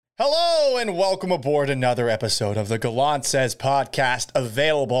Hello and welcome aboard another episode of the Gallant Says podcast,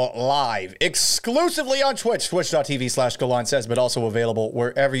 available live exclusively on Twitch, twitch.tv/Gallant Says, but also available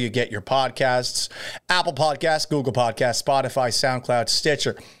wherever you get your podcasts, Apple Podcasts, Google Podcasts, Spotify, SoundCloud,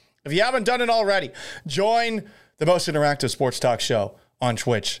 Stitcher. If you haven't done it already, join the most interactive sports talk show on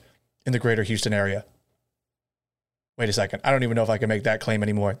Twitch in the greater Houston area. Wait a second. I don't even know if I can make that claim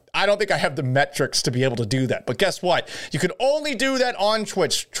anymore. I don't think I have the metrics to be able to do that. But guess what? You can only do that on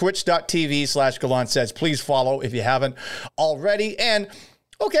Twitch, twitch.tv/Gallant Says. Please follow if you haven't already. And,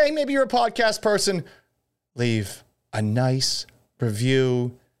 okay, maybe you're a podcast person. Leave a nice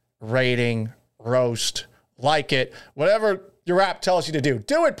review, rating, roast, like it, whatever your app tells you to do.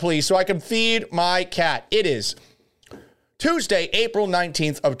 Do it, please, so I can feed my cat. It is Tuesday, April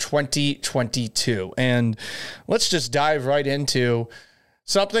 19th of 2022. And let's just dive right into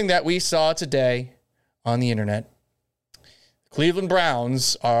something that we saw today on the internet. Cleveland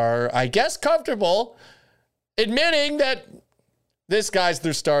Browns are, I guess, comfortable admitting that this guy's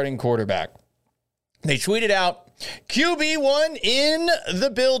their starting quarterback. They tweeted out, QB1 in the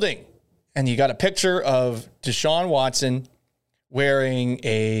building. And you got a picture of Deshaun Watson wearing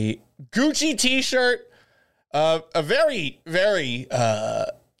a Gucci t-shirt, a very, very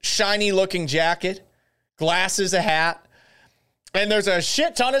shiny-looking jacket, glasses, a hat, and there's a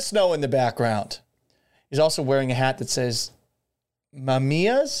shit ton of snow in the background. He's also wearing a hat that says,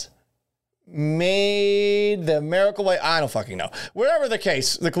 Mamia's made the miracle way. I don't fucking know. Whatever the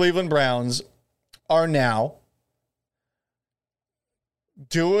case, the Cleveland Browns are now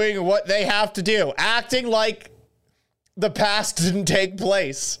doing what they have to do, acting like the past didn't take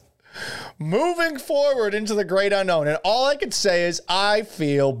place. Moving forward into the great unknown. And all I can say is I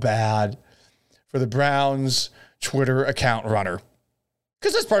feel bad for the Browns Twitter account runner.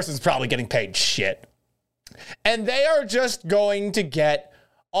 Because this person's probably getting paid shit. And they are just going to get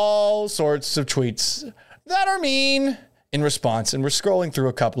all sorts of tweets that are mean in response. And we're scrolling through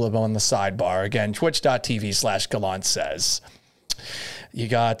a couple of them on the sidebar. Again, twitch.tv/Gallant Says. You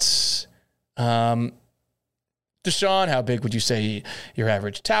got Deshaun, how big would you say your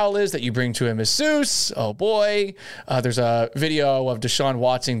average towel is that you bring to a masseuse? Oh boy. There's a video of Deshaun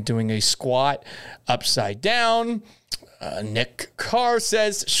Watson doing a squat upside down. Nick Carr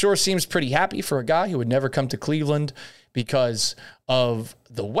says, sure seems pretty happy for a guy who would never come to Cleveland because of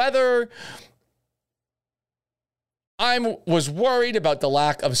the weather. I was worried about the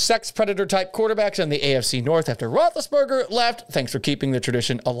lack of sex predator type quarterbacks in the AFC North after Roethlisberger left. Thanks for keeping the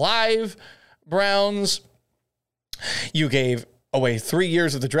tradition alive, Browns. You gave away 3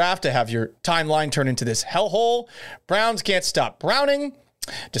 years of the draft to have your timeline turn into this hellhole. Browns can't stop Browning.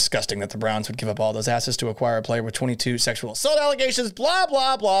 Disgusting that the Browns would give up all those assets to acquire a player with 22 sexual assault allegations. Blah,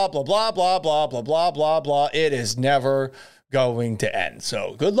 blah, blah, blah, blah, blah, blah, blah, blah, blah, blah. It is never going to end.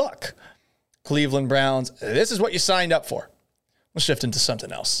 So good luck, Cleveland Browns. This is what you signed up for. Let's shift into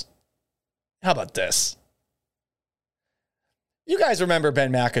something else. How about this? You guys remember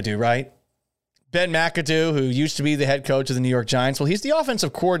Ben McAdoo, right? Ben McAdoo, who used to be the head coach of the New York Giants. Well, he's the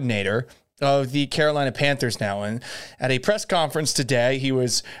offensive coordinator of the Carolina Panthers now. And at a press conference today, he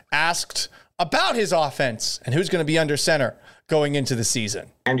was asked about his offense and who's going to be under center going into the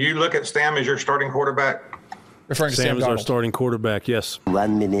season. And you look at Sam as your starting quarterback? Referring to Sam is Darnold. our starting quarterback, yes.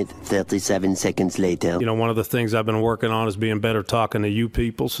 1 minute, 37 seconds later. You know, one of the things I've been working on is being better talking to you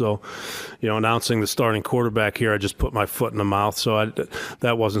people. So, you know, announcing the starting quarterback here, I just put my foot in the mouth. So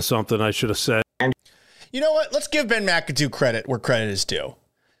that wasn't something I should have said. You know what? Let's give Ben McAdoo credit where credit is due.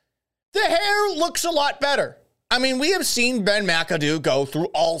 The hair looks a lot better. I mean, we have seen Ben McAdoo go through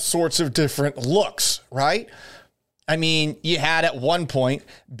all sorts of different looks, right? I mean, you had at one point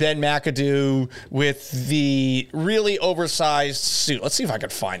Ben McAdoo with the really oversized suit. Let's see if I can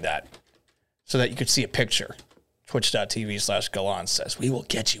find that so that you could see a picture. Twitch.tv/Gallant Says, we will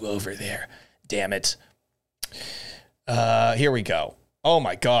get you over there. Damn it. Here we go. Oh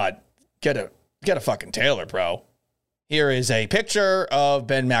my God. Get a fucking tailor, bro. Here is a picture of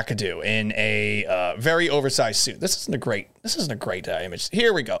Ben McAdoo in a very oversized suit. This isn't a great image.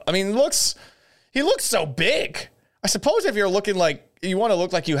 Here we go. I mean, he looks so big. I suppose if you're looking like you want to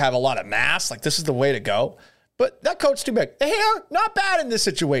look like you have a lot of mass, like this is the way to go. But that coat's too big. The hair, not bad in this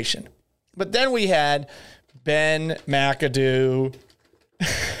situation. But then we had Ben McAdoo,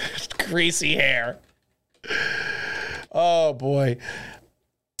 greasy hair. Oh boy.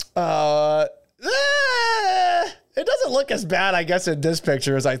 It doesn't look as bad, I guess, in this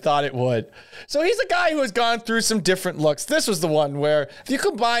picture as I thought it would. So he's a guy who has gone through some different looks. This was the one where if you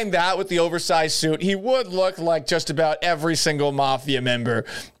combine that with the oversized suit, he would look like just about every single mafia member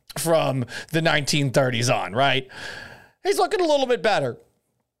from the 1930s on, right? He's looking a little bit better.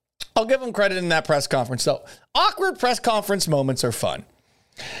 I'll give him credit in that press conference. So awkward press conference moments are fun.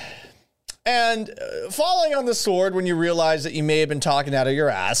 And falling on the sword when you realize that you may have been talking out of your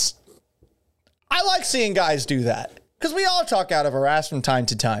ass. I like seeing guys do that because we all talk out of our ass from time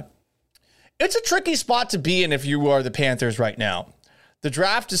to time. It's a tricky spot to be in if you are the Panthers right now. The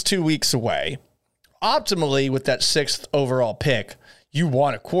draft is 2 weeks away. Optimally, with that 6th overall pick, you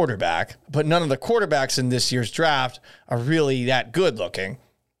want a quarterback, but none of the quarterbacks in this year's draft are really that good looking.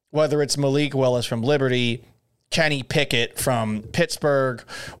 Whether it's Malik Willis from Liberty, Kenny Pickett from Pittsburgh,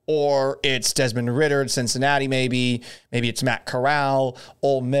 or it's Desmond Ridder in Cincinnati, maybe it's Matt Corral,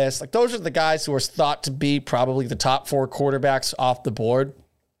 Ole Miss. Like, those are the guys who are thought to be probably the top 4 quarterbacks off the board.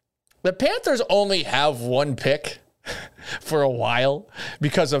 The Panthers only have 1 pick for a while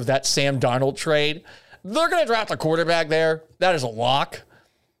because of that Sam Darnold trade. They're going to draft a quarterback there. That is a lock.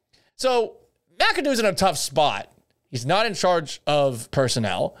 So McAdoo's in a tough spot. He's not in charge of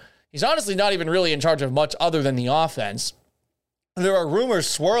personnel. He's honestly not even really in charge of much other than the offense. There are rumors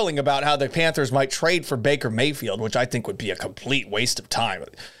swirling about how the Panthers might trade for Baker Mayfield, which I think would be a complete waste of time.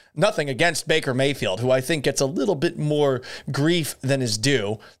 Nothing against Baker Mayfield, who I think gets a little bit more grief than is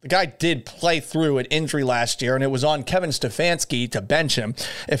due. The guy did play through an injury last year, and it was on Kevin Stefanski to bench him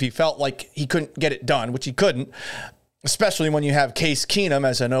if he felt like he couldn't get it done, which he couldn't, especially when you have Case Keenum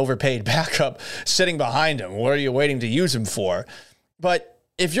as an overpaid backup sitting behind him. What are you waiting to use him for? But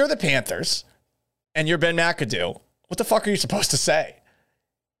if you're the Panthers and you're Ben McAdoo, what the fuck are you supposed to say?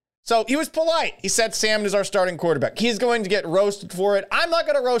 So he was polite. He said Sam is our starting quarterback. He's going to get roasted for it. I'm not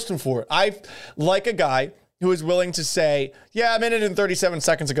going to roast him for it. I like a guy who is willing to say, yeah, a minute and 37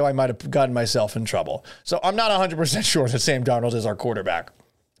 seconds ago, I might have gotten myself in trouble. So I'm not 100% sure that Sam Darnold is our quarterback.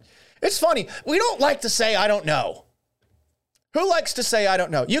 It's funny. We don't like to say, I don't know. Who likes to say, I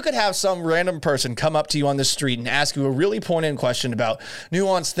don't know? You could have some random person come up to you on the street and ask you a really poignant question about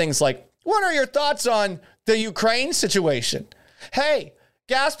nuanced things like, what are your thoughts on the Ukraine situation? Hey,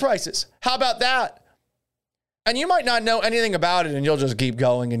 gas prices. How about that? And you might not know anything about it, and you'll just keep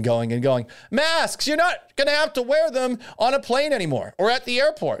going and going and going. Masks, you're not going to have to wear them on a plane anymore or at the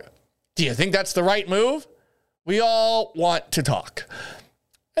airport. Do you think that's the right move? We all want to talk.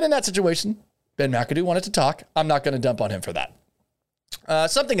 And in that situation, Ben McAdoo wanted to talk. I'm not going to dump on him for that.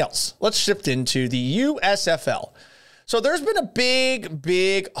 Something else. Let's shift into the USFL. So there's been a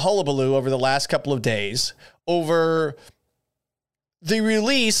big hullabaloo over the last couple of days over the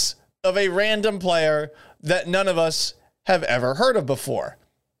release of a random player that none of us have ever heard of before.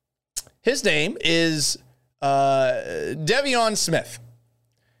 His name is De'Veon Smith.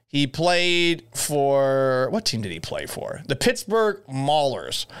 He played for, what team did he play for? The Pittsburgh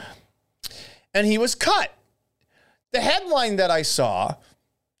Maulers. And he was cut. The headline that I saw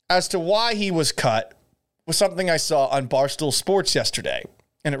as to why he was cut was something I saw on Barstool Sports yesterday.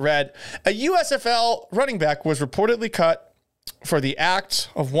 And it read, a USFL running back was reportedly cut for the act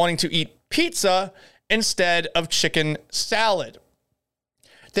of wanting to eat pizza instead of chicken salad.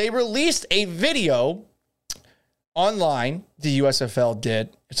 They released a video online, the USFL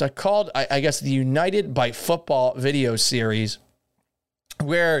did. It's called, I guess, the United by Football video series,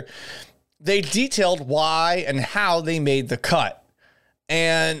 where they detailed why and how they made the cut.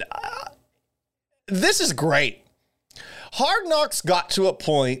 And this is great. Hard Knocks got to a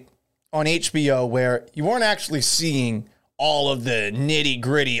point on HBO where you weren't actually seeing all of the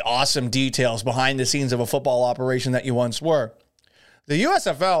nitty-gritty, awesome details behind the scenes of a football operation that you once were. The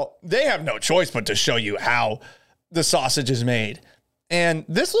USFL, they have no choice but to show you how the sausage is made. And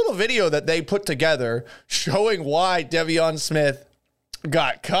this little video that they put together showing why De'Veon Smith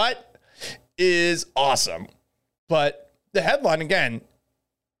got cut is awesome. But the headline, again,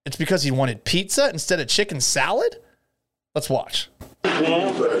 it's because he wanted pizza instead of chicken salad? Let's watch.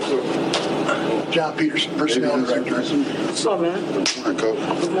 John Peterson, Personnel Director. What's up, man?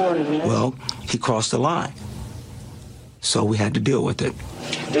 Good morning, man. Well, he crossed the line. So we had to deal with it.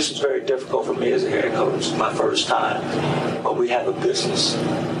 This is very difficult for me as a head coach, my first time. But we have a business.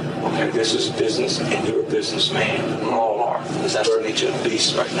 Okay, this is business, and you're a businessman. We all are, because that's the nature of the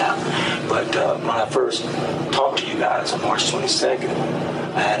beast right now. But when I first talked to you guys on March 22nd,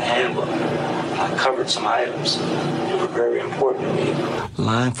 I had a handbook. I covered some items that were very important to me.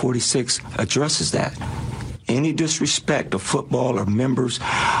 Line 46 addresses that. Any disrespect of football or members,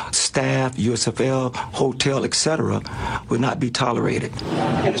 staff, USFL, hotel, etc. will not be tolerated.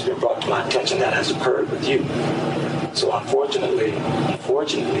 And it's been brought to my attention that has occurred with you. So unfortunately,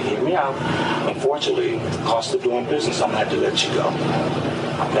 hear me out. Unfortunately, the cost of doing business, I'm going to have to let you go.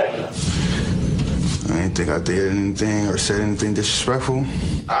 Okay? I didn't think I did anything or said anything disrespectful.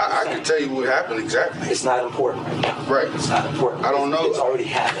 I can tell you what happened exactly. It's not important right now. Right. It's not important. I don't know. It's already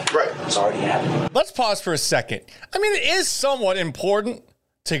happened. Right. It's already happened. Let's pause for a second. I mean, it is somewhat important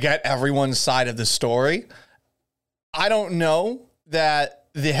to get everyone's side of the story. I don't know that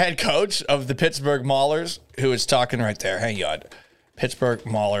the head coach of the Pittsburgh Maulers, who is talking right there, hang on, Pittsburgh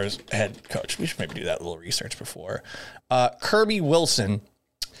Maulers head coach. We should maybe do that little research before. Kirby Wilson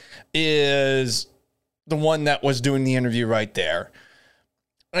is the one that was doing the interview right there.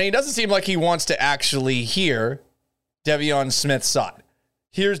 And he doesn't seem like he wants to actually hear De'Veon Smith's side.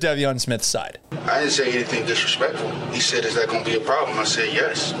 Here's De'Veon Smith's side. I didn't say anything disrespectful. He said, is that going to be a problem? I said,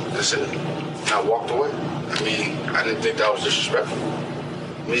 yes. That's it. And I walked away. I mean, I didn't think that was disrespectful.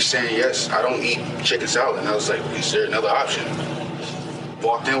 Me saying yes, I don't eat chicken salad. And I was like, is there another option?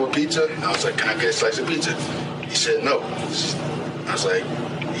 Walked in with pizza, and I was like, can I get a slice of pizza? He said no. I was like,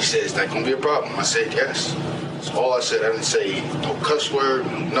 he said, is that going to be a problem? I said yes. That's all I said. I didn't say no cuss word,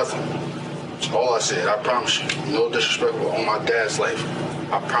 nothing. That's all I said. I promise you. No disrespectful on my dad's life.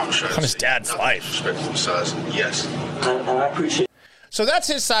 I promise you. On his dad's life. Disrespectful besides yes. And I appreciate. So that's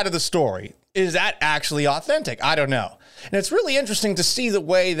his side of the story. Is that actually authentic? I don't know. And it's really interesting to see the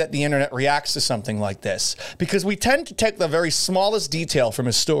way that the internet reacts to something like this, because we tend to take the very smallest detail from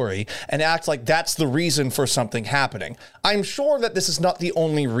a story and act like that's the reason for something happening. I'm sure that this is not the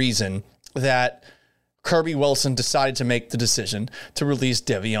only reason that Kirby Wilson decided to make the decision to release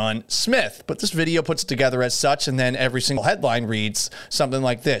De'Veon Smith, but this video puts it together as such, and then every single headline reads something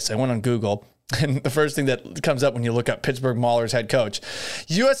like this. I went on Google, and the first thing that comes up when you look up Pittsburgh Maulers head coach,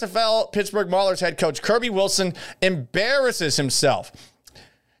 USFL Pittsburgh Maulers head coach Kirby Wilson embarrasses himself.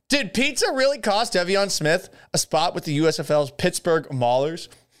 Did pizza really cost De'Veon Smith a spot with the USFL's Pittsburgh Maulers?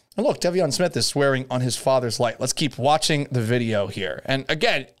 And look, De'Veon Smith is swearing on his father's life. Let's keep watching the video here. And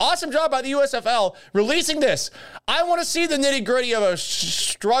again, awesome job by the USFL releasing this. I want to see the nitty gritty of a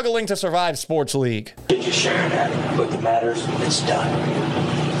struggling to survive sports league. You're just sharing that. What matters, it's done.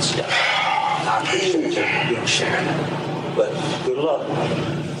 It's done. I appreciate you sharing that. But good luck.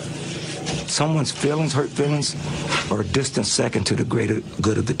 Someone's feelings, hurt feelings, are a distant second to the greater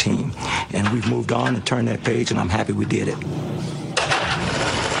good of the team. And we've moved on and turned that page, and I'm happy we did it.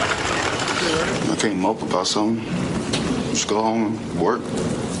 I can't mope about something. Just go home and work.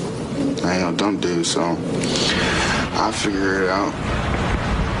 I ain't no dumb dude, so I'll figure it out.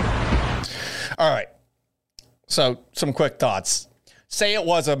 All right. So some quick thoughts. Say it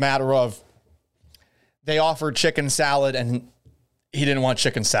was a matter of they offered chicken salad and he didn't want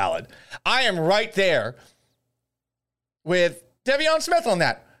chicken salad. I am right there with De'Veon Smith on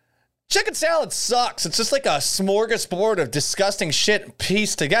that. Chicken salad sucks. It's just like a smorgasbord of disgusting shit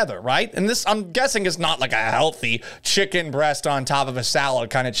pieced together, right? And this, I'm guessing, is not like a healthy chicken breast on top of a salad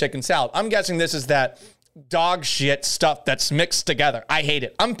kind of chicken salad. I'm guessing this is that dog shit stuff that's mixed together. I hate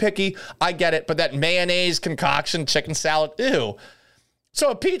it. I'm picky. I get it. But that mayonnaise concoction, chicken salad, ew.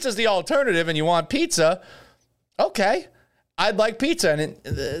 So if pizza's the alternative and you want pizza, okay, I'd like pizza. And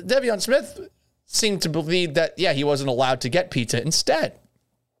De'Veon Smith seemed to believe that, yeah, he wasn't allowed to get pizza instead.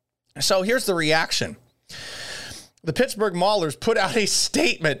 So here's the reaction. The Pittsburgh Maulers put out a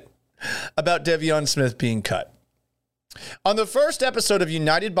statement about De'Veon Smith being cut. On the first episode of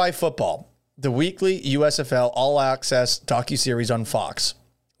United by Football, the weekly USFL all-access docuseries on Fox,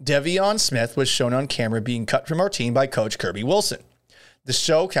 De'Veon Smith was shown on camera being cut from our team by Coach Kirby Wilson. The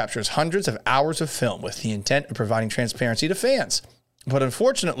show captures hundreds of hours of film with the intent of providing transparency to fans. But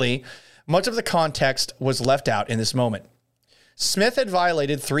unfortunately, much of the context was left out in this moment. Smith had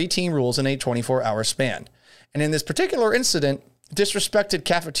violated 3 team rules in a 24-hour span, and in this particular incident, disrespected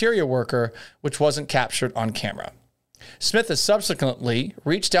cafeteria worker, which wasn't captured on camera. Smith has subsequently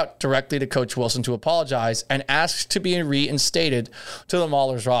reached out directly to Coach Wilson to apologize and asked to be reinstated to the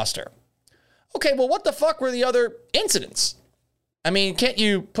Maulers roster. Okay, well, what the fuck were the other incidents? I mean, can't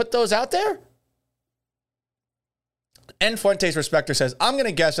you put those out there? N. Fuentes Respecter says, I'm going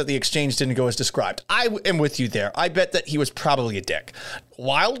to guess that the exchange didn't go as described. I am with you there. I bet that he was probably a dick.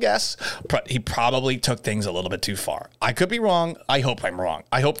 Wild guess, but he probably took things a little bit too far. I could be wrong. I hope I'm wrong.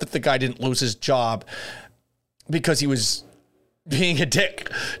 I hope that the guy didn't lose his job because he was being a dick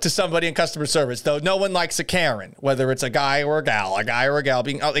to somebody in customer service, though no one likes a Karen, whether it's a guy or a gal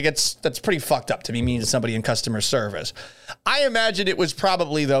being, that's pretty fucked up to be mean to somebody in customer service. I imagine it was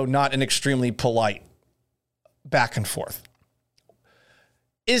probably, though, not an extremely polite back and forth.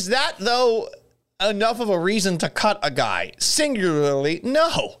 Is that, though, enough of a reason to cut a guy singularly?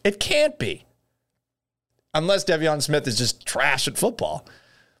 No, it can't be. Unless De'Veon Smith is just trash at football.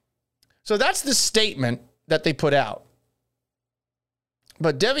 So that's the statement that they put out.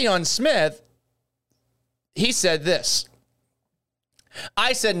 But De'Veon Smith, he said this.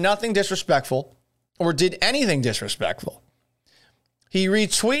 I said nothing disrespectful or did anything disrespectful. He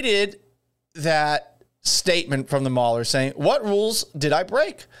retweeted that statement from the Mauler saying, what rules did I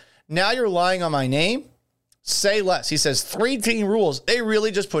break? Now you're lying on my name? Say less. He says 3-team rules. They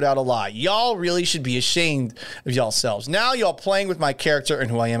really just put out a lie. Y'all really should be ashamed of y'all selves. Now y'all playing with my character and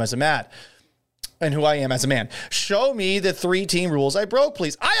who I am as a man. Show me the 3-team rules I broke,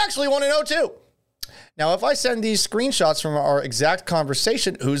 please. I actually want to know too. Now, if I send these screenshots from our exact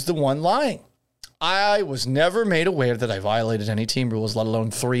conversation, who's the one lying? I was never made aware that I violated any team rules, let alone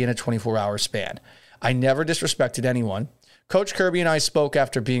 3 in a 24-hour span. I never disrespected anyone. Coach Kirby and I spoke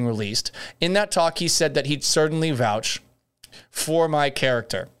after being released. In that talk, he said that he'd certainly vouch for my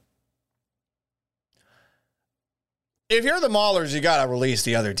character. If you're the Maulers, you got to release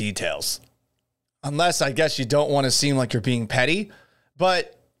the other details. Unless, I guess, you don't want to seem like you're being petty.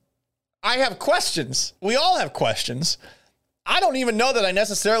 But I have questions. We all have questions. I don't even know that I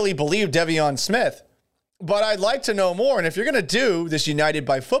necessarily believe Devion Smith. But I'd like to know more. And if you're going to do this United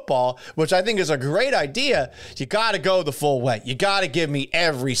by Football, which I think is a great idea, you got to go the full way. You got to give me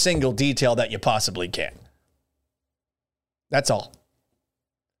every single detail that you possibly can. That's all.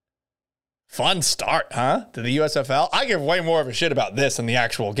 Fun start, huh? To the USFL. I give way more of a shit about this than the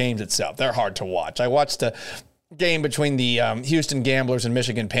actual games itself. They're hard to watch. I watched the game between the Houston Gamblers and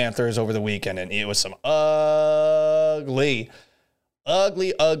Michigan Panthers over the weekend, and it was some ugly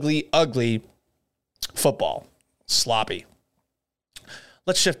football. Sloppy.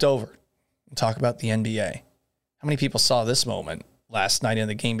 Let's shift over and talk about the NBA. How many people saw this moment last night in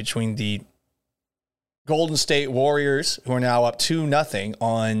the game between the Golden State Warriors, who are now up 2-0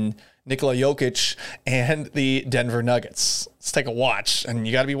 on Nikola Jokic, and the Denver Nuggets? Let's take a watch. And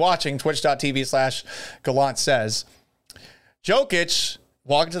you got to be watching twitch.tv/Gallant Says. Jokic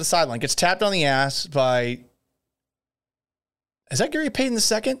walking to the sideline, gets tapped on the ass by, is that Gary Payton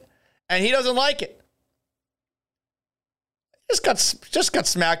II? And he doesn't like it. Just got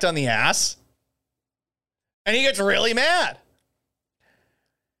smacked on the ass. And he gets really mad.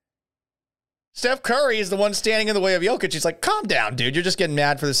 Steph Curry is the one standing in the way of Jokic. He's like, calm down, dude. You're just getting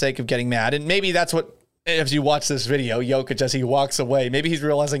mad for the sake of getting mad. And maybe that's what, if you watch this video, Jokic, as he walks away, maybe he's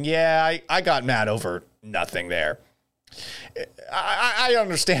realizing, yeah, I got mad over nothing there. I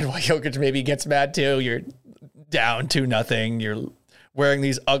understand why Jokic maybe gets mad too. You're down 2-0. You're wearing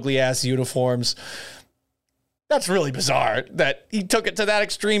these ugly ass uniforms. That's really bizarre that he took it to that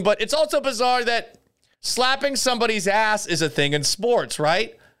extreme, but it's also bizarre that slapping somebody's ass is a thing in sports,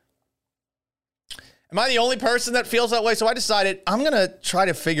 right? Am I the only person that feels that way? So I decided I'm going to try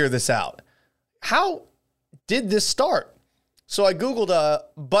to figure this out. How did this start? So I Googled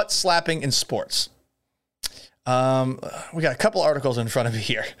butt slapping in sports. We got a couple articles in front of me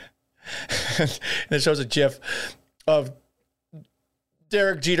here. And it shows a GIF of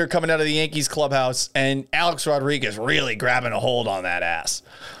Derek Jeter coming out of the Yankees clubhouse and Alex Rodriguez really grabbing a hold on that ass.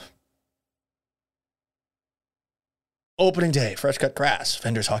 Opening day, fresh cut grass,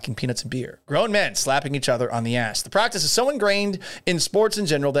 vendors hawking peanuts and beer, grown men slapping each other on the ass. The practice is so ingrained in sports in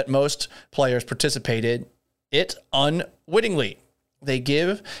general that most players participated it unwittingly. They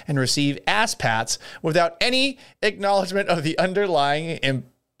give and receive ass pats without any acknowledgement of the underlying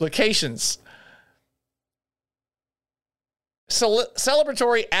implications.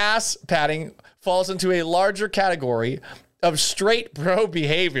 Celebratory ass patting falls into a larger category of straight bro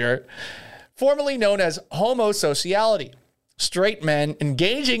behavior, formerly known as homosociality. Straight men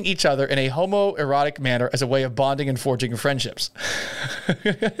engaging each other in a homoerotic manner as a way of bonding and forging friendships.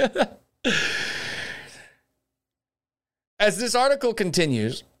 As this article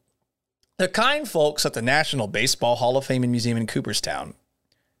continues, the kind folks at the National Baseball Hall of Fame and Museum in Cooperstown,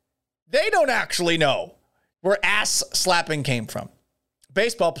 they don't actually know where ass slapping came from.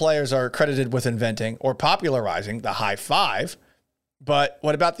 Baseball players are credited with inventing or popularizing the high five, but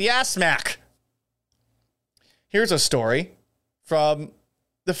what about the ass smack? Here's a story from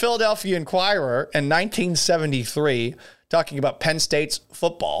the Philadelphia Inquirer in 1973 talking about Penn State's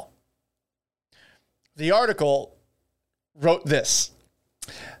football. The article wrote this.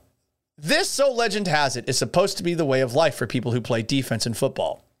 This, so legend has it, is supposed to be the way of life for people who play defense in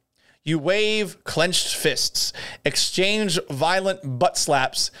football. You wave clenched fists, exchange violent butt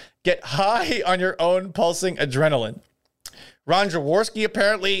slaps, get high on your own pulsing adrenaline. Ron Jaworski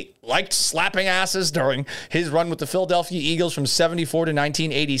apparently liked slapping asses during his run with the Philadelphia Eagles from 74 to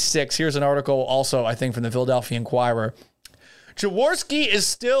 1986. Here's an article also, I think, from the Philadelphia Inquirer. Jaworski is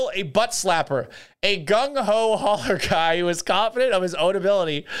still a butt slapper, a gung-ho holler guy who is confident of his own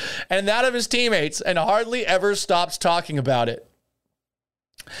ability and that of his teammates and hardly ever stops talking about it.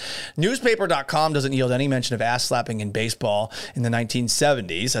 Newspaper.com doesn't yield any mention of ass slapping in baseball in the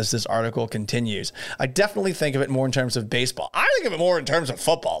 1970s, as this article continues. I definitely think of it more in terms of baseball. I think of it more in terms of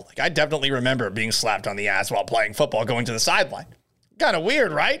football. Like, I definitely remember being slapped on the ass while playing football, going to the sideline. Kind of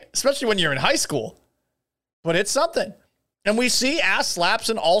weird, right? Especially when you're in high school. But it's something. And we see ass slaps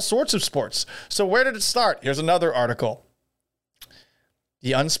in all sorts of sports. So where did it start? Here's another article.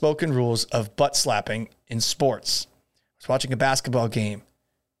 The unspoken rules of butt slapping in sports. I was watching a basketball game.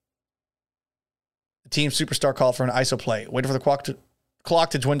 The team superstar called for an ISO play, waited for the clock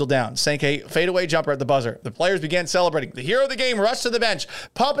to dwindle down, sank a fadeaway jumper at the buzzer. The players began celebrating. The hero of the game rushed to the bench,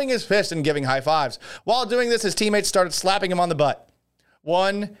 pumping his fist and giving high fives. While doing this, his teammates started slapping him on the butt,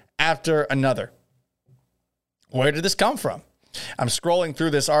 one after another. Where did this come from? I'm scrolling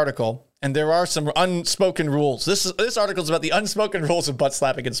through this article, and there are some unspoken rules. This article is about the unspoken rules of butt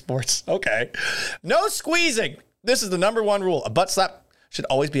slapping in sports. Okay. No squeezing. This is the number one rule. A butt slap should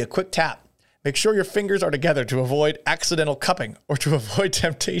always be a quick tap. Make sure your fingers are together to avoid accidental cupping or to avoid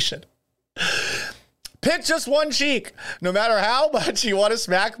temptation. Pick just one cheek. No matter how much you want to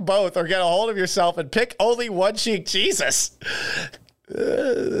smack both or get a hold of yourself, and pick only one cheek. Jesus.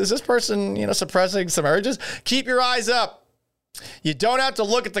 Is this person, suppressing some urges? Keep your eyes up. You don't have to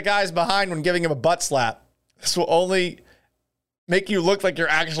look at the guys behind when giving him a butt slap. This will only make you look like you're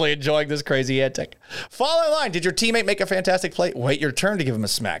actually enjoying this crazy antic. Fall in line. Did your teammate make a fantastic play? Wait your turn to give him a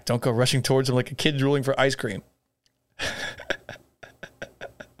smack. Don't go rushing towards him like a kid drooling for ice cream.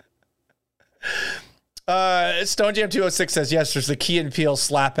 Stone Jam 206 says, yes, there's the Key and Peele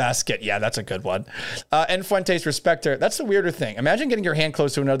slap ass skit. Yeah, that's a good one. N Fuentes Respecter. That's the weirder thing. Imagine getting your hand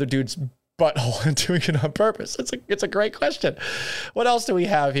close to another dude's butthole and doing it on purpose. It's a great question. What else do we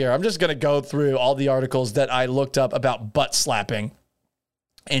have here? I'm just going to go through all the articles that I looked up about butt slapping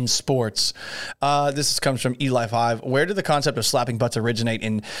in sports. This comes from Eli 5. Where did the concept of slapping butts originate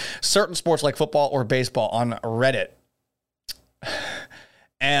in certain sports like football or baseball? On Reddit.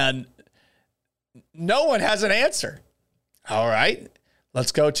 And no one has an answer. All right.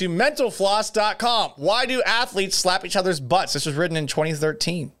 Let's go to mentalfloss.com. Why do athletes slap each other's butts? This was written in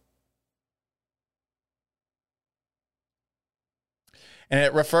 2013. And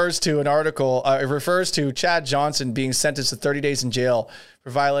it refers to an article. It refers to Chad Johnson being sentenced to 30 days in jail for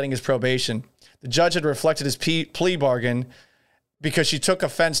violating his probation. The judge had reflected his plea bargain because she took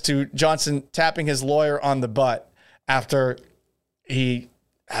offense to Johnson tapping his lawyer on the butt after he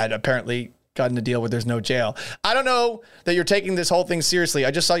had apparently gotten a deal where there's no jail. I don't know that you're taking this whole thing seriously.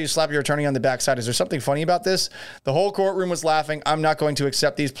 I just saw you slap your attorney on the backside. Is there something funny about this? The whole courtroom was laughing. I'm not going to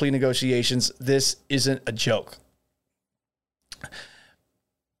accept these plea negotiations. This isn't a joke.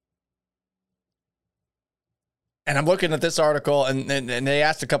 And I'm looking at this article, and they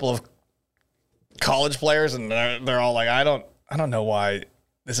asked a couple of college players, and they're all like, I don't know why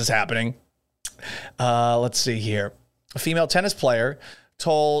this is happening. Let's see here. A female tennis player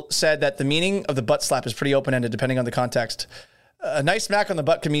said that the meaning of the butt slap is pretty open-ended depending on the context. A nice smack on the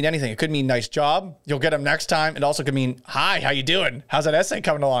butt could mean anything. It could mean nice job. You'll get him next time. It also could mean, hi, how you doing? How's that essay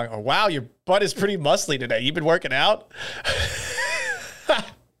coming along? Or wow, your butt is pretty muscly today. You've been working out?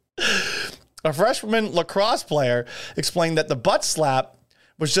 A freshman lacrosse player explained that the butt slap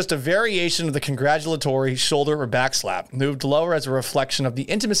was just a variation of the congratulatory shoulder or back slap, moved lower as a reflection of the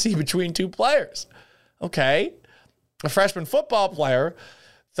intimacy between two players. Okay. A freshman football player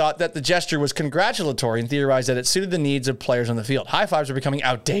thought that the gesture was congratulatory and theorized that it suited the needs of players on the field. High fives are becoming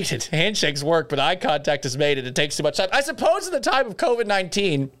outdated. Handshakes work, but eye contact is made and it takes too much time. I suppose in the time of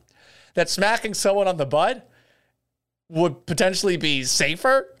COVID-19 that smacking someone on the butt would potentially be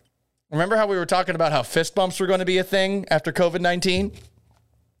safer. Remember how we were talking about how fist bumps were going to be a thing after COVID-19?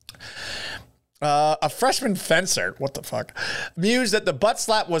 A freshman fencer, what the fuck, mused that the butt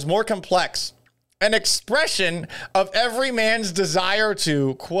slap was more complex. An expression of every man's desire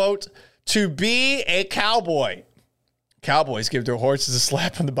to, quote, to be a cowboy. Cowboys give their horses a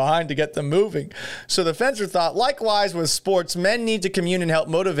slap in the behind to get them moving. So the fencer thought, likewise with sports, men need to commune and help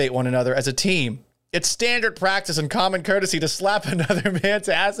motivate one another as a team. It's standard practice and common courtesy to slap another man's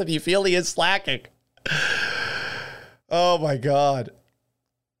ass if you feel he is slacking. Oh, my God.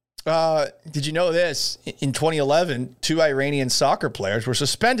 Did you know this? In 2011, 2 Iranian soccer players were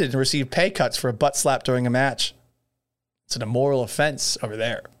suspended and received pay cuts for a butt slap during a match. It's an immoral offense over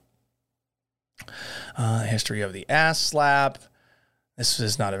there. History of the ass slap. This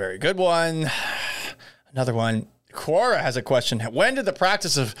is not a very good one. Another one. Quora has a question. When did the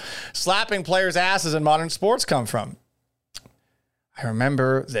practice of slapping players' asses in modern sports come from? I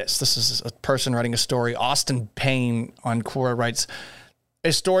remember this. This is a person writing a story. Austin Payne on Quora writes,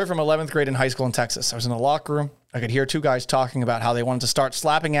 A story from 11th grade in high school in Texas. I was in the locker room. I could hear two guys talking about how they wanted to start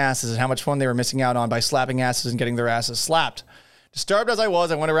slapping asses and how much fun they were missing out on by slapping asses and getting their asses slapped. Disturbed as I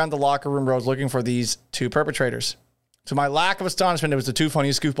was, I went around the locker room rows looking for these two perpetrators. To my lack of astonishment, it was the two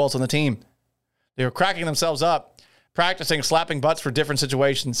funniest goofballs on the team. They were cracking themselves up, practicing slapping butts for different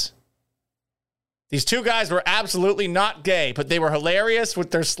situations. These two guys were absolutely not gay, but they were hilarious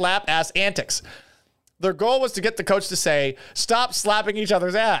with their slap ass antics. Their goal was to get the coach to say, stop slapping each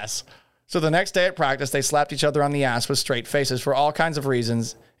other's ass. So the next day at practice, they slapped each other on the ass with straight faces for all kinds of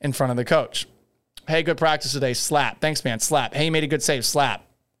reasons in front of the coach. Hey, good practice today. Slap. Thanks, man. Slap. Hey, you made a good save. Slap.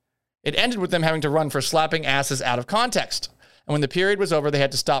 It ended with them having to run for slapping asses out of context. And when the period was over, they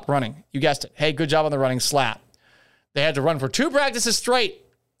had to stop running. You guessed it. Hey, good job on the running. Slap. They had to run for 2 practices straight.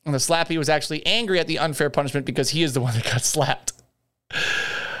 And the slappy was actually angry at the unfair punishment because he is the one that got slapped.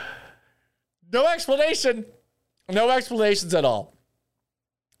 No explanation. No explanations at all.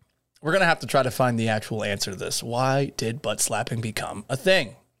 We're going to have to try to find the actual answer to this. Why did butt slapping become a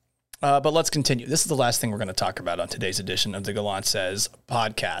thing? But let's continue. This is the last thing we're going to talk about on today's edition of the Gallant Says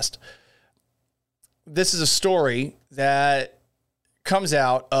podcast. This is a story that comes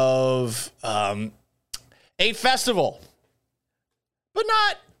out of a festival, but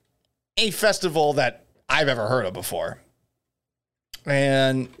not a festival that I've ever heard of before.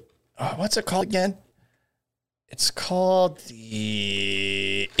 And what's it called again? It's called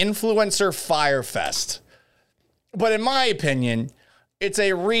the Influencer Fyre Fest. But in my opinion, it's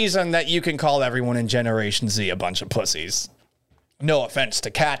a reason that you can call everyone in Generation Z a bunch of pussies. No offense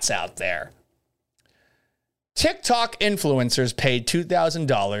to cats out there. TikTok influencers paid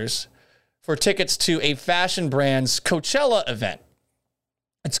 $2,000 for tickets to a fashion brand's Coachella event.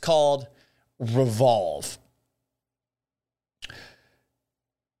 It's called Revolve.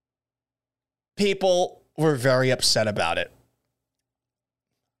 People were very upset about it.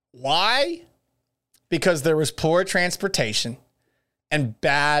 Why? Because there was poor transportation and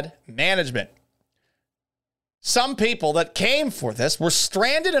bad management. Some people that came for this were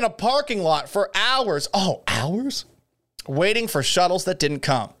stranded in a parking lot for hours. Oh, hours? Waiting for shuttles that didn't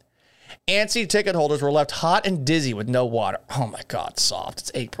come. Antsy ticket holders were left hot and dizzy with no water. Oh my God, soft.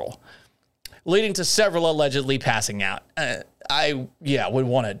 It's April. Leading to several allegedly passing out. I would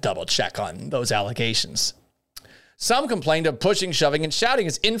want to double check on those allegations. Some complained of pushing, shoving, and shouting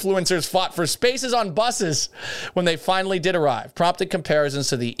as influencers fought for spaces on buses when they finally did arrive, prompting comparisons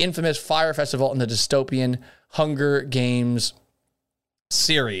to the infamous Fyre Festival and the dystopian Hunger Games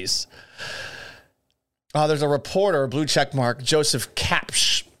series. There's a reporter, blue check mark, Joseph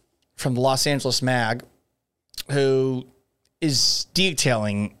Kapsch from the Los Angeles Mag, who is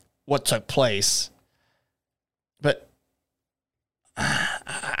detailing what took place. But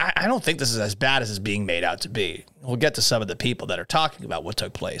I don't think this is as bad as it's being made out to be. We'll get to some of the people that are talking about what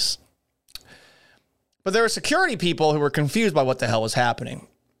took place. But there were security people who were confused by what the hell was happening.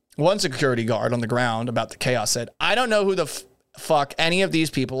 One security guard on the ground about the chaos said, I don't know who the fuck any of these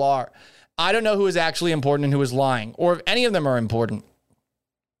people are. I don't know who is actually important and who is lying, or if any of them are important.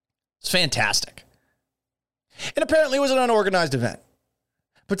 It's fantastic. And apparently it was an unorganized event.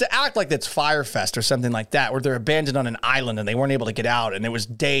 But to act like that's Fyre Fest or something like that, where they're abandoned on an island and they weren't able to get out, and there was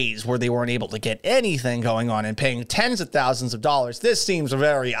days where they weren't able to get anything going on and paying tens of thousands of dollars, this seems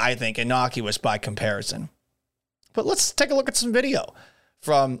very, I think, innocuous by comparison. But let's take a look at some video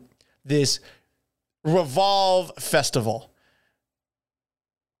from this Revolve Festival.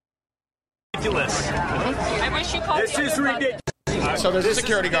 Ridiculous. I wish you called. This is ridiculous. So there's a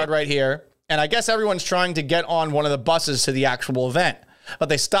security guard right here, and I guess everyone's trying to get on one of the buses to the actual event. But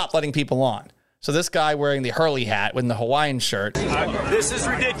they stopped letting people on. So this guy wearing the Hurley hat with the Hawaiian shirt. This is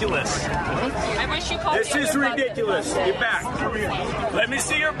ridiculous. I wish you called. This is ridiculous. Get back. Let me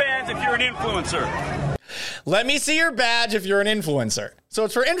see your badge if you're an influencer. Let me see your badge if you're an influencer. So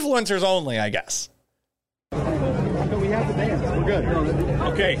it's for influencers only, I guess. We have the bands. We're good.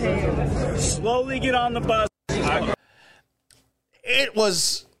 Okay. Slowly get on the bus. It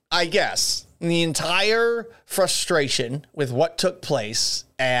was, I guess, the entire frustration with what took place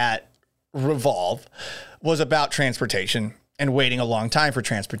at Revolve was about transportation and waiting a long time for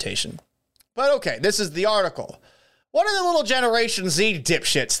transportation. But okay, this is the article. What do the little Generation Z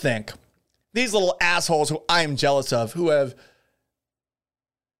dipshits think? These little assholes who I am jealous of, who have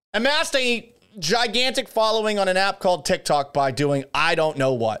amassed a gigantic following on an app called TikTok by doing I don't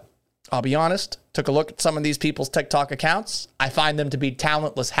know what. I'll be honest, took a look at some of these people's TikTok accounts. I find them to be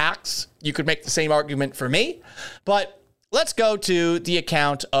talentless hacks. You could make the same argument for me. But let's go to the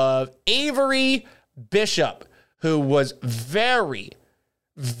account of Avery Bishop, who was very,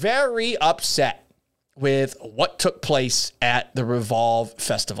 very upset with what took place at the Revolve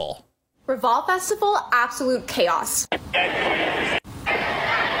Festival. Revolve Festival, absolute chaos.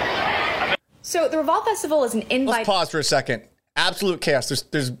 So the Revolve Festival is an invite. Let's pause for a second. Absolute chaos.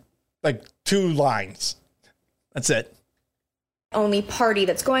 There's like 2 lines. That's it. Only party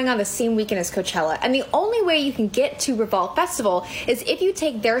that's going on the same weekend as Coachella. And the only way you can get to Revolve Festival is if you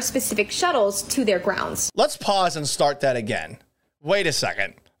take their specific shuttles to their grounds. Let's pause and start that again. Wait a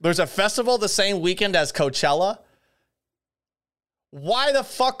second. There's a festival the same weekend as Coachella? Why the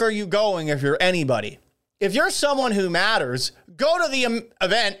fuck are you going if you're anybody? If you're someone who matters, go to the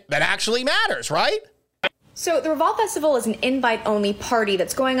event that actually matters, right? So the Revolve Festival is an invite-only party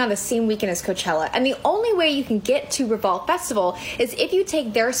that's going on the same weekend as Coachella. And the only way you can get to Revolve Festival is if you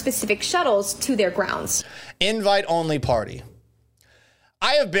take their specific shuttles to their grounds. Invite-only party.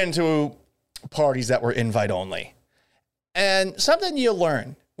 I have been to parties that were invite-only. And something you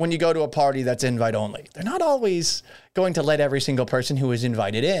learn when you go to a party that's invite-only, they're not always going to let every single person who is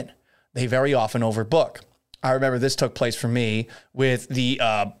invited in. They very often overbook. I remember this took place for me with the,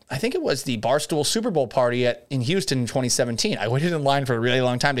 I think it was the Barstool Super Bowl party in Houston in 2017. I waited in line for a really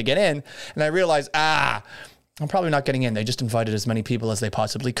long time to get in, and I realized, I'm probably not getting in. They just invited as many people as they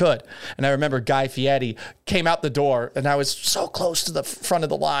possibly could. And I remember Guy Fieri came out the door, and I was so close to the front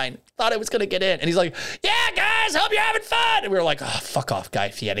of the line, thought I was going to get in. And he's like, yeah, guys, hope you're having fun. And we were like, oh, fuck off, Guy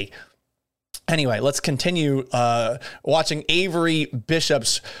Fieri. Anyway, let's continue watching Avery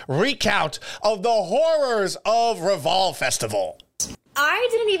Bishop's recount of the horrors of Revolve Festival. I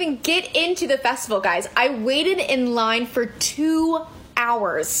didn't even get into the festival, guys. I waited in line for 2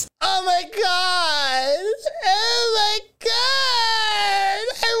 hours. Oh my God. Oh my God.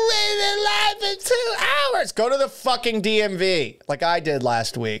 I waited in line for 2 hours. Go to the fucking DMV like I did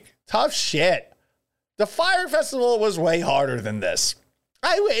last week. Tough shit. The Fyre Festival was way harder than this.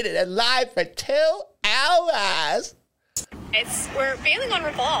 I waited in line for 2 hours. We're bailing on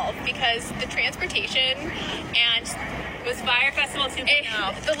Revolve because the transportation and it was Fyre Festival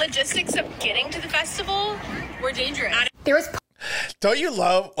 2.0. The logistics of getting to the festival were dangerous. Don't you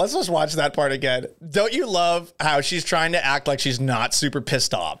love, let's just watch that part again. Don't you love how she's trying to act like she's not super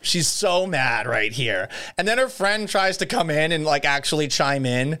pissed off? She's so mad right here. And then her friend tries to come in and like actually chime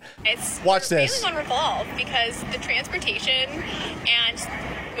in. Watch this. Bailing on Revolve because the transportation and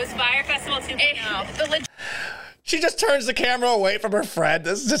it was Fyre Festival 2.0. She just turns the camera away from her friend.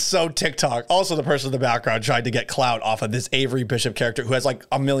 This is just so TikTok. Also, the person in the background tried to get clout off of this Avery Bishop character who has like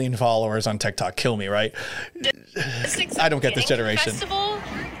 1 million followers on TikTok. Kill me, right? I don't get this generation.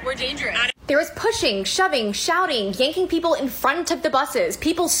 We're dangerous. There was pushing, shoving, shouting, yanking people in front of the buses,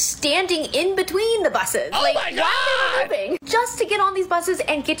 people standing in between the buses. Oh my God! Moving, just to get on these buses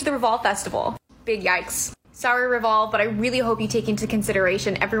and get to the Revolve Festival. Big yikes. Sorry, Revolve, but I really hope you take into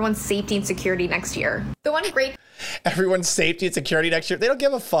consideration everyone's safety and security next year. The one great... Everyone's safety and security next year? They don't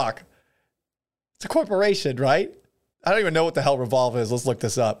give a fuck. It's a corporation, right? I don't even know what the hell Revolve is. Let's look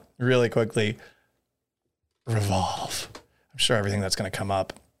this up really quickly. Revolve. I'm sure everything that's going to come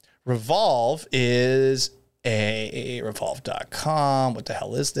up. Revolve is a Revolve.com. What the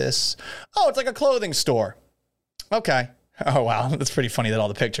hell is this? Oh, it's like a clothing store. Okay. Oh, wow. That's pretty funny that all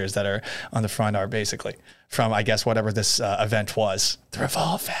the pictures that are on the front are basically from, I guess, whatever this event was. The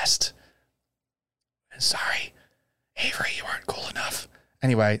Revolve Fest. Sorry, Avery, you weren't cool enough.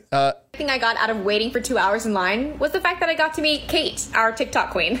 Anyway. The thing I got out of waiting for 2 hours in line was the fact that I got to meet Kate, our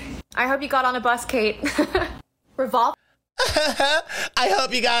TikTok queen. I hope you got on a bus, Kate. Revolve. I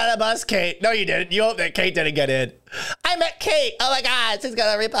hope you got on a bus, Kate. No, you didn't. You hope that Kate didn't get in. I met Kate. Oh my God, she's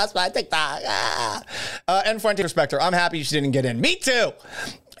gonna repost my TikTok. And Frontier Spectre, I'm happy she didn't get in. Me too.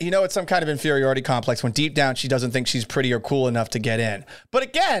 You know, it's some kind of inferiority complex when deep down she doesn't think she's pretty or cool enough to get in. But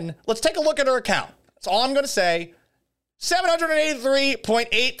again, let's take a look at her account. That's all I'm going to say.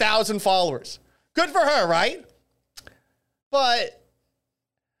 783.8 thousand followers. Good for her, right? But,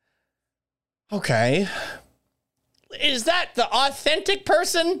 okay. Is that the authentic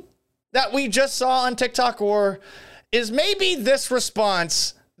person that we just saw on TikTok? Or is maybe this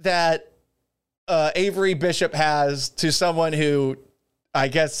response that Avery Bishop has to someone who, I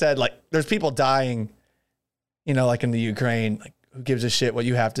guess, said, like, there's people dying, you know, like in the Ukraine, like, who gives a shit what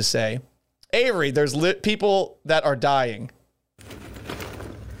you have to say? Avery, there's people that are dying.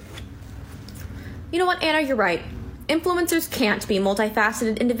 You know what, Anna, you're right. Influencers can't be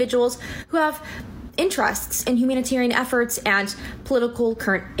multifaceted individuals who have interests in humanitarian efforts and political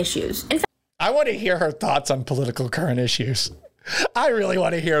current issues. In fact, I want to hear her thoughts on political current issues. I really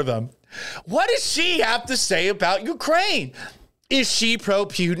want to hear them. What does she have to say about Ukraine? Is she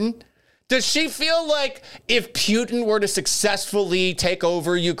pro-Putin? Does she feel like if Putin were to successfully take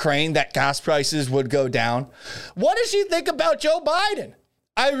over Ukraine, that gas prices would go down? What does she think about Joe Biden?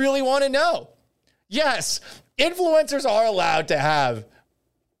 I really want to know. Yes, influencers are allowed to have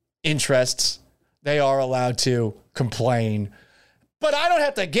interests. They are allowed to complain. But I don't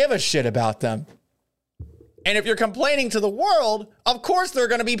have to give a shit about them. And if you're complaining to the world, of course there are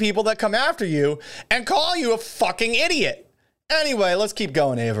going to be people that come after you and call you a fucking idiot. Anyway, let's keep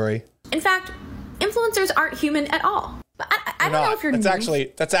going, Avery. In fact, influencers aren't human at all. I don't know if you're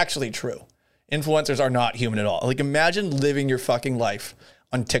That's actually true. Influencers are not human at all. Like, imagine living your fucking life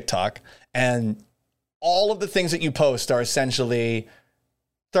on TikTok and all of the things that you post are essentially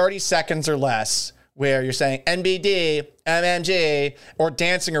 30 seconds or less where you're saying NBD, MMG, or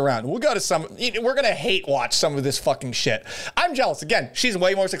dancing around. We're going to hate watch some of this fucking shit. I'm jealous. Again, she's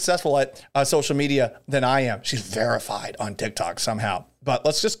way more successful at social media than I am. She's verified on TikTok somehow. But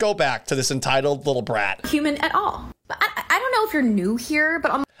let's just go back to this entitled little brat. Human at all. I don't know if you're new here, but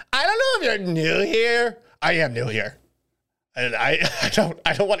I don't know if you're new here. I am new here. I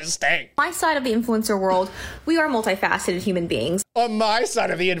don't want to stay. My side of the influencer world, we are multifaceted human beings. On my side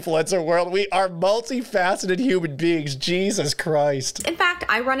of the influencer world, we are multifaceted human beings. Jesus Christ. In fact,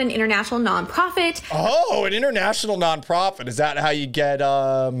 I run an international nonprofit. Oh, an international nonprofit. Is that how you get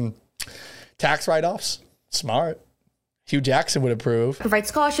tax write-offs? Smart. Hugh Jackson would approve. Provide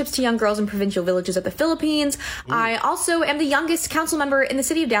scholarships to young girls in provincial villages of the Philippines. Ooh. I also am the youngest council member in the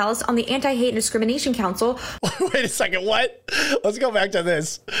city of Dallas on the Anti-Hate and Discrimination Council. Wait a second, what? Let's go back to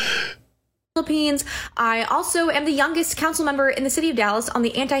this. Philippines. I also am the youngest council member in the city of Dallas on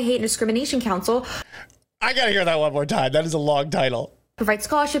the Anti-Hate and Discrimination Council. I gotta hear that one more time. That is a long title. Provide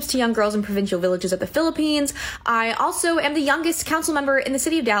scholarships to young girls in provincial villages of the Philippines. I also am the youngest council member in the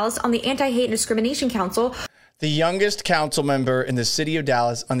city of Dallas on the Anti-Hate and Discrimination Council. The youngest council member in the city of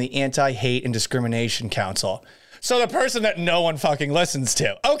Dallas on the Anti-Hate and Discrimination Council. So the person that no one fucking listens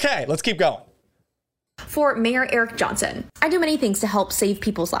to. Okay, let's keep going. For Mayor Eric Johnson, I do many things to help save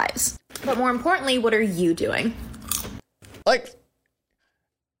people's lives. But more importantly, what are you doing? Like,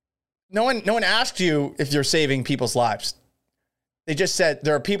 no one asked you if you're saving people's lives. They just said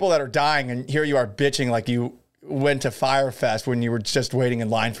there are people that are dying, and here you are bitching like you went to Fyre Fest when you were just waiting in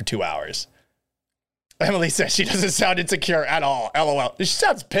line for 2 hours. Emily says she doesn't sound insecure at all. LOL. She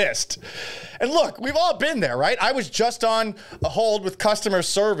sounds pissed. And look, we've all been there, right? I was just on a hold with customer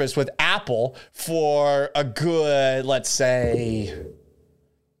service with Apple for a good, let's say,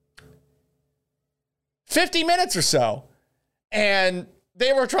 50 minutes or so. And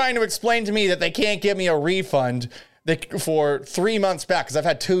they were trying to explain to me that they can't give me a refund for 3 months back because I've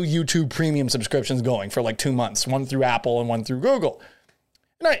had 2 YouTube premium subscriptions going for like 2 months, one through Apple and one through Google.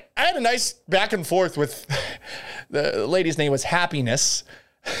 And I had a nice back and forth with the lady's name was Happiness.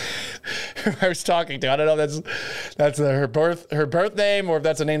 I was talking to. I don't know if that's her birth name or if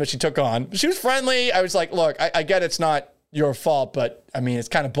that's a name that she took on. She was friendly. I was like, look, I get it's not your fault, but I mean, it's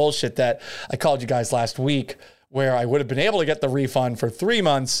kind of bullshit that I called you guys last week where I would have been able to get the refund for 3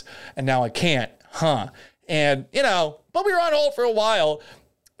 months and now I can't, And, but we were on hold for a while.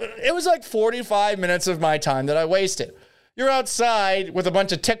 It was like 45 minutes of my time that I wasted. You're outside with a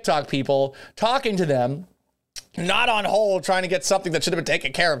bunch of TikTok people talking to them, not on hold, trying to get something that should have been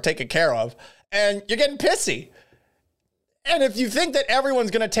taken care of, and you're getting pissy. And if you think that everyone's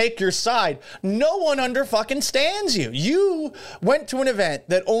going to take your side, no one under fucking stands you. You went to an event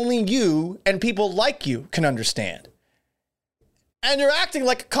that only you and people like you can understand. And you're acting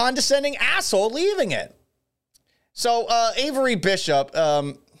like a condescending asshole leaving it. So, Avery Bishop,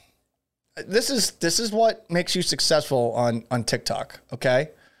 this is what makes you successful on TikTok, okay?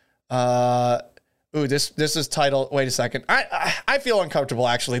 This is titled, wait a second. I feel uncomfortable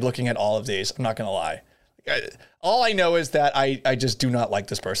actually looking at all of these. I'm not going to lie. All I know is that I just do not like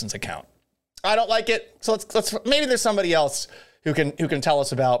this person's account. I don't like it. So let's maybe there's somebody else who can tell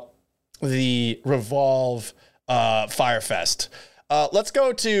us about the Revolve Fyre Fest. Let's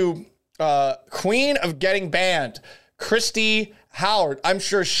go to Queen of Getting Banned, Christy Howard. I'm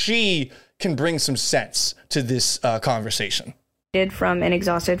sure she can bring some sense to this conversation. From and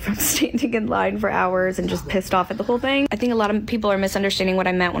exhausted from standing in line for hours and just pissed off at the whole thing. I think a lot of people are misunderstanding what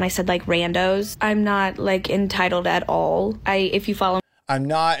I meant when I said like randos. I'm not like entitled at all. If you follow, I'm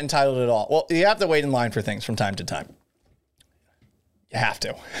not entitled at all. Well, you have to wait in line for things from time to time. You have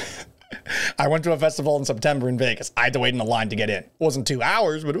to. I went to a festival in September in Vegas. I had to wait in a line to get in. It wasn't 2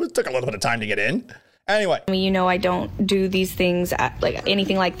 hours, but it took a little bit of time to get in. Anyway. I don't do these things like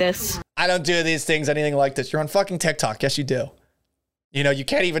anything like this. I don't do these things, anything like this. You're on fucking TikTok. Yes, you do. You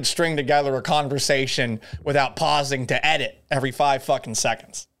can't even string together a conversation without pausing to edit every 5 fucking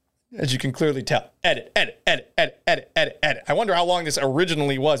seconds. As you can clearly tell. Edit, edit, edit, edit, edit, edit, edit. I wonder how long this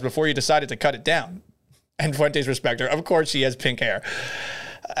originally was before you decided to cut it down. And Fuentes respect her. Of course she has pink hair.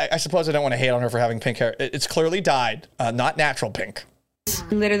 I suppose I don't want to hate on her for having pink hair. It's clearly dyed, not natural pink.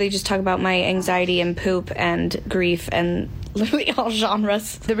 Literally just talk about my anxiety and poop and grief and literally all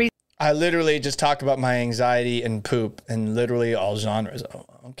genres. I literally just talk about my anxiety and poop and literally all genres. Oh,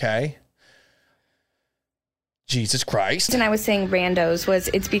 okay. Jesus Christ. And I was saying randos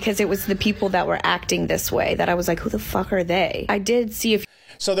it's because it was the people that were acting this way that I was like, who the fuck are they? I did see a few.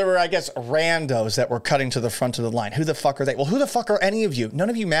 So there were, I guess, randos that were cutting to the front of the line. Who the fuck are they? Well, who the fuck are any of you? None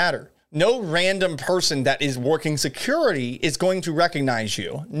of you matter. No random person that is working security is going to recognize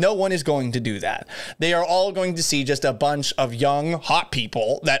you. No one is going to do that. They are all going to see just a bunch of young, hot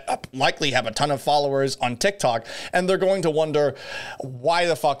people that likely have a ton of followers on TikTok, and they're going to wonder why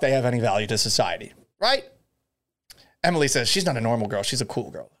the fuck they have any value to society, right? Emily says she's not a normal girl. She's a cool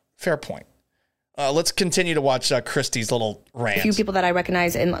girl. Fair point. Let's continue to watch Christy's little rant. A few people that I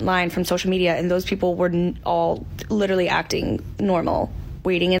recognize in line from social media, and those people were all literally acting normal,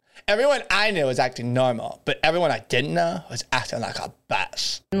 waiting in. Everyone I knew was acting normal, but everyone I didn't know was acting like a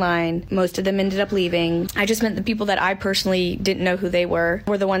bitch. In line, most of them ended up leaving. I just meant the people that I personally didn't know who they were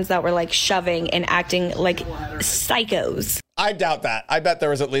the ones that were like shoving and acting like psychos. I doubt that. I bet there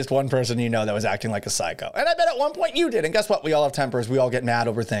was at least one person you know that was acting like a psycho. And I bet at one point you did. And guess what? We all have tempers. We all get mad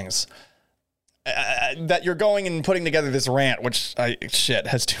over things. That you're going and putting together this rant, which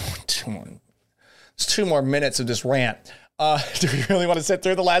has two more minutes of this rant. Do we really want to sit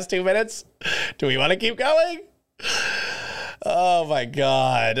through the last 2 minutes? Do we want to keep going? Oh my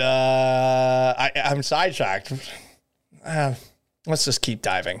God. I'm sidetracked. Let's just keep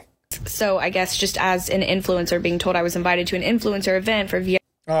diving. So I guess just as an influencer, being told I was invited to an influencer event for VIP.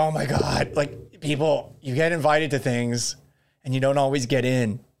 Oh my God. Like, people, you get invited to things and you don't always get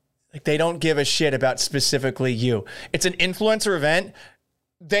in. Like, they don't give a shit about specifically you. It's an influencer event.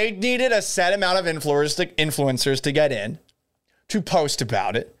 They needed a set amount of influencers to get in, to post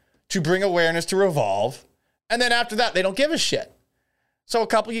about it, to bring awareness to Revolve. And then after that, they don't give a shit. So a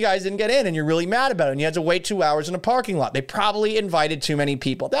couple of you guys didn't get in and you're really mad about it. And you had to wait 2 hours in a parking lot. They probably invited too many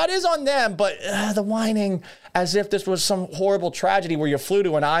people. That is on them. But the whining as if this was some horrible tragedy where you flew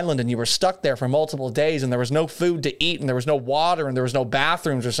to an island and you were stuck there for multiple days and there was no food to eat and there was no water and there was no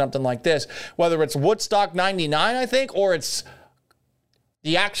bathrooms or something like this. Whether it's Woodstock 99, I think, or it's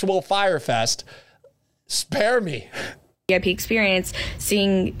the actual Fyre Fest. Spare me. VIP experience,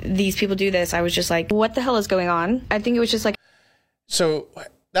 seeing these people do this, I was just like, what the hell is going on? I think it was just like. So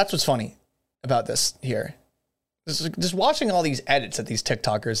that's what's funny about this here. Just watching all these edits that these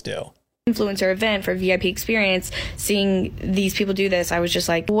TikTokers do. Influencer event for VIP experience, seeing these people do this, I was just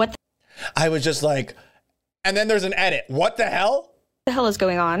like, what? I was just like, and then there's an edit. What the hell? What the hell is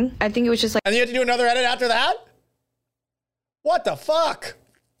going on? I think it was just like. And you had to do another edit after that? What the fuck?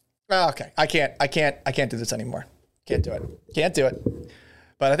 Okay, I can't do this anymore. Can't do it.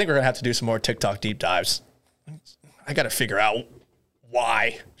 But I think we're gonna have to do some more TikTok deep dives. I gotta figure out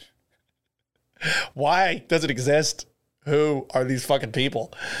why. Why does it exist? Who are these fucking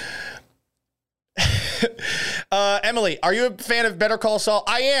people? Emily, are you a fan of Better Call Saul?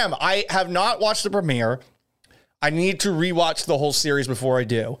 I am. I have not watched the premiere. I need to rewatch the whole series before I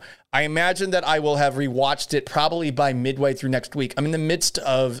do. I imagine that I will have rewatched it probably by midway through next week. I'm in the midst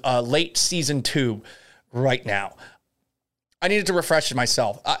of late season 2 right now. I needed to refresh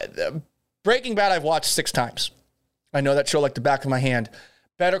myself. Breaking Bad, I've watched 6 times. I know that show like the back of my hand.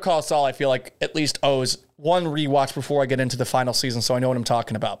 Better Call Saul, I feel like at least owes one rewatch before I get into the final season, so I know what I'm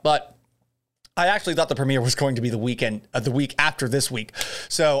talking about. But I actually thought the premiere was going to be the week after this week.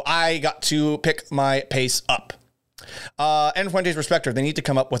 So I got to pick my pace up. And Fuentes Respecter, they need to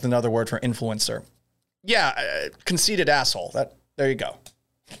come up with another word for influencer. Yeah, conceited asshole. There you go.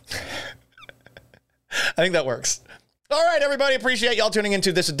 I think that works. All right, everybody. Appreciate y'all tuning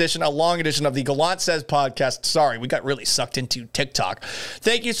into this edition, a long edition of the Gallant Says podcast. Sorry, we got really sucked into TikTok.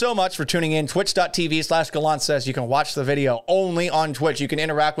 Thank you so much for tuning in. Twitch.tv/Gallant Says. You can watch the video only on Twitch. You can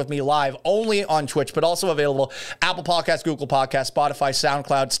interact with me live only on Twitch, but also available Apple Podcasts, Google Podcasts, Spotify,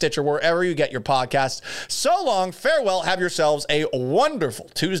 SoundCloud, Stitcher, wherever you get your podcasts. So long, farewell. Have yourselves a wonderful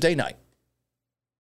Tuesday night.